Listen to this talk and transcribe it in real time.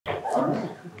All right.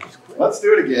 Let's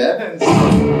do it again and see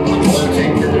what the blue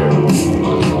team can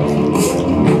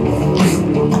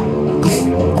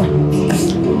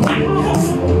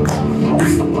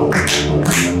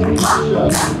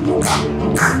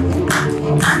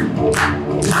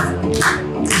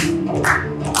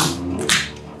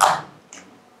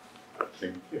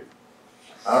Thank you.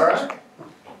 All right.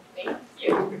 Thank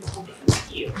you.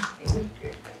 Thank you. Thank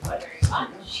you very much.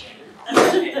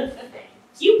 Thank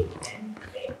you.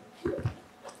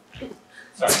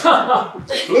 Sorry.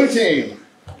 Blue team,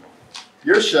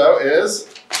 your show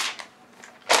is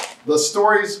The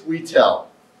Stories We Tell.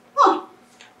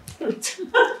 It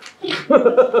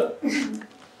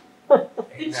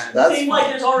That's seems like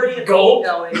there's already a Gold.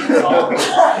 thing going.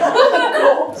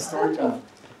 Story time.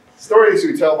 Stories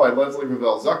We Tell by Leslie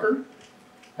Ravel Zucker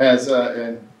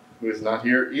and who is not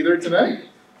here either today.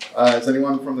 Is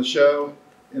anyone from the show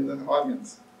in the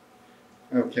audience?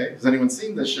 Okay. Has anyone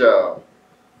seen the show?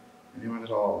 Anyone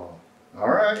at all? All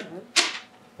right.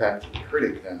 Back to the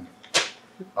critic then.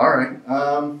 All right.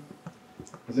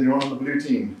 Has anyone on the blue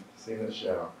team seen the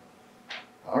show?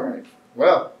 All right.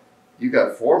 Well, you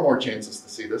got 4 more chances to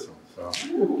see this one, so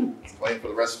it's playing for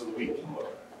the rest of the week.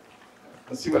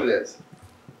 Let's see what it is.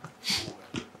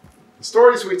 The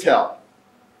Stories We Tell.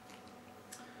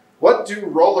 What do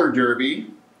roller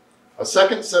derby, a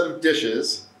second set of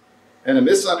dishes, and a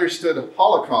misunderstood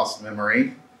Holocaust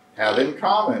memory have in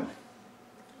common?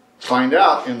 Find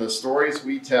out in The Stories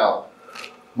We Tell.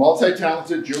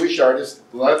 Multi-talented Jewish artist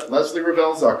Leslie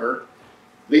Ravel Zucker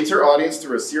leads her audience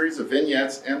through a series of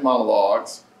vignettes and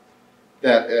monologues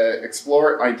that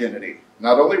explore identity.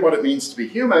 Not only what it means to be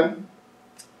human,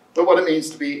 but what it means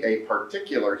to be a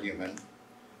particular human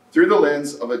through the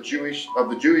lens of the Jewish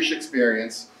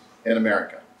experience in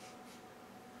America.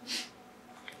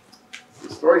 The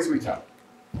Stories We Tell.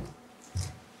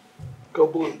 Go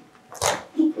blue.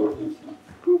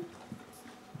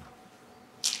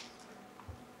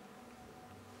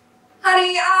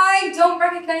 Honey, I don't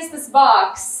recognize this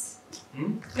box.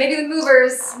 Maybe the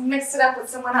movers mixed it up with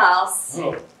someone else.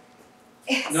 Oh.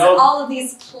 It's No. all of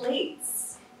these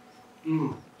plates.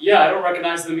 Yeah, I don't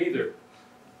recognize them either.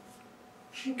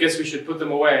 Guess we should put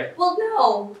them away. Well,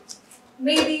 no.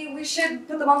 Maybe we should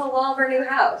put them on the wall of our new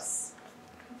house.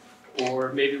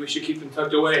 Or maybe we should keep them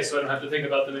tucked away so I don't have to think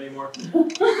about them anymore.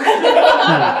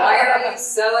 Why are you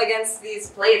so against these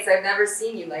plates? I've never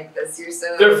seen you like this. You're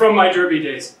so... They're from my derby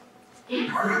days.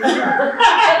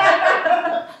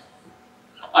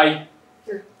 I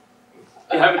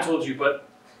haven't told you, but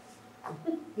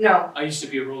No. I used to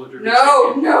be a roller derby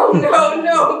No,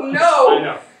 champion.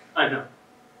 no. I know.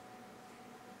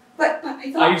 But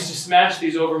I thought... I used to smash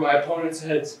these over my opponent's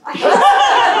heads.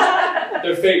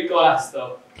 They're fake glass,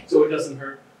 though, so it doesn't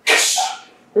hurt.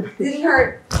 Didn't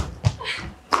hurt.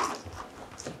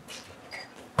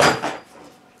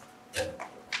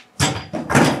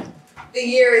 The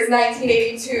year is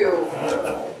 1982.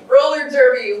 Roller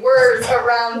derby whirs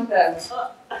around them.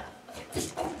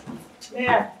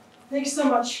 Man, thanks so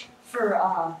much for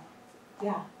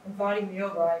inviting me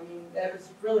over. I mean, it was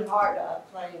really hard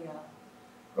playing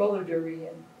roller derby,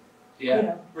 and Yeah, you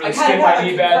know, really I kinda skinned got my a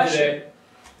knee bad concussion. today.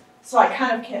 so I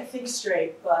kind of can't think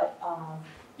straight. But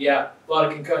Yeah, a lot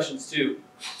of concussions too.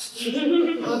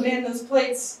 but man, those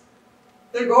plates,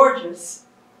 they're gorgeous,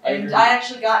 I and agree. I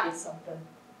actually got you something.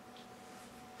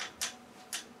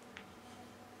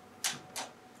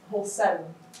 A whole set of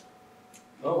them.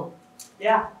 Oh,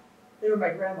 Yeah, they were my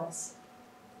grandma's.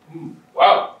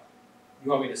 wow. You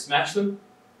want me to smash them?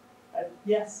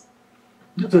 Yes.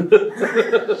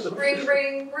 Ring,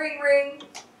 ring, ring, ring.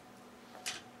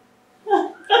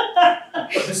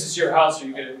 If this is your house, are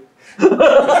you gonna...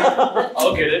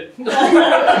 I'll get it. Oh,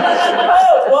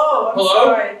 whoa, I'm Hello?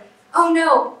 sorry. Oh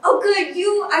no. Oh good,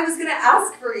 I was gonna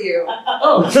ask for you.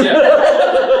 Oh,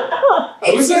 yeah.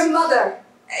 It's Who's your this? mother.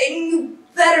 And you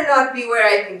better not be where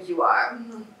I think you are.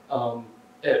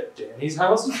 At Danny's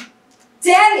house?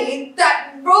 Danny,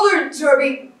 that roller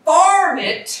derby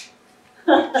varmint.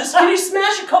 Just can you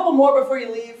smash a couple more before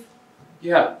you leave?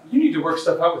 Yeah, you need to work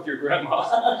stuff out with your grandma.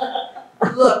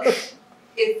 Look,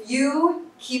 if you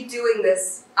keep doing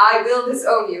this, I will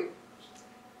disown you.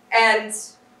 And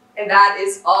that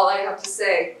is all I have to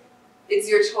say. It's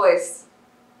your choice.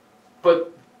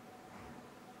 But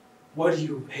what do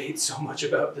you hate so much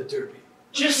about the derby?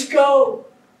 Just go.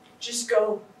 Just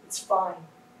go. It's fine.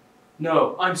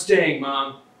 No, I'm staying,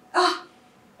 Mom. Ah.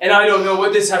 And I don't know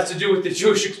what this has to do with the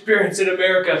Jewish experience in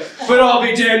America, but I'll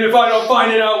be damned if I don't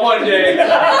find it out one day.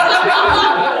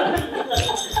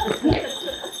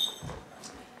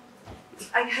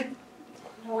 I had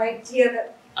no idea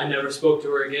that... I never spoke to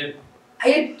her again. I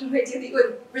had no idea that you had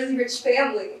a really rich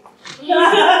family.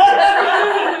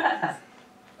 Yeah.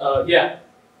 Oh,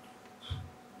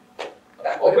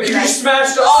 but you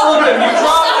smashed all of them. You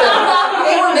dropped them.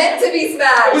 They were meant to be It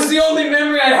smashed. was the only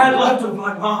memory I had left of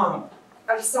my mom.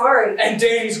 I'm sorry. And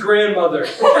Danny's grandmother.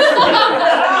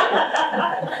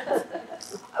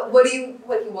 What do you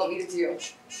want me to do?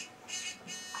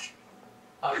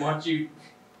 I want you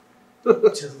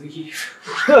to leave.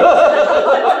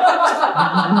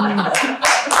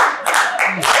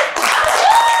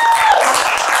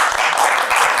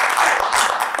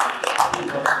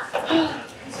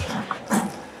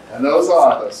 And those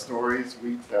are the stories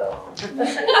we tell. A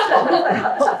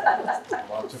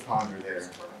lot to ponder there.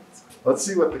 Let's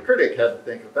see what the critic had to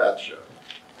think of that show.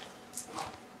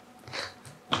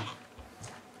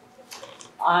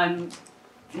 I'm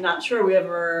not sure we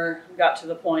ever got to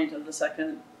the point of the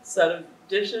second set of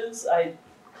dishes. I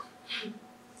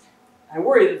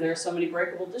worry that there are so many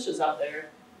breakable dishes out there,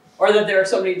 or that there are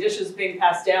so many dishes being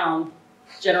passed down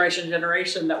generation to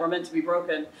generation that were meant to be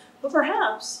broken. But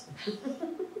perhaps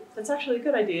that's actually a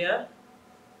good idea.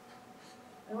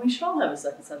 And we should all have a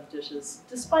second set of dishes,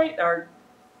 despite our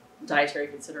dietary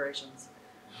considerations.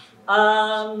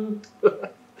 Right.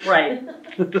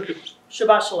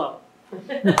 Shabbat shalom.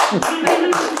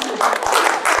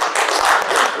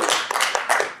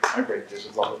 I break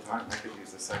dishes all the time. I could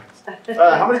use a second.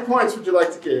 How many points would you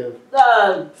like to give?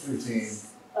 Routine.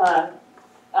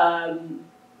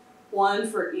 1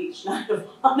 for each night of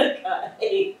Hanukkah.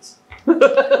 8. I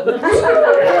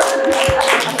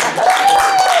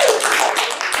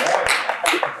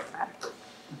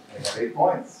got 8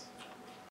 points.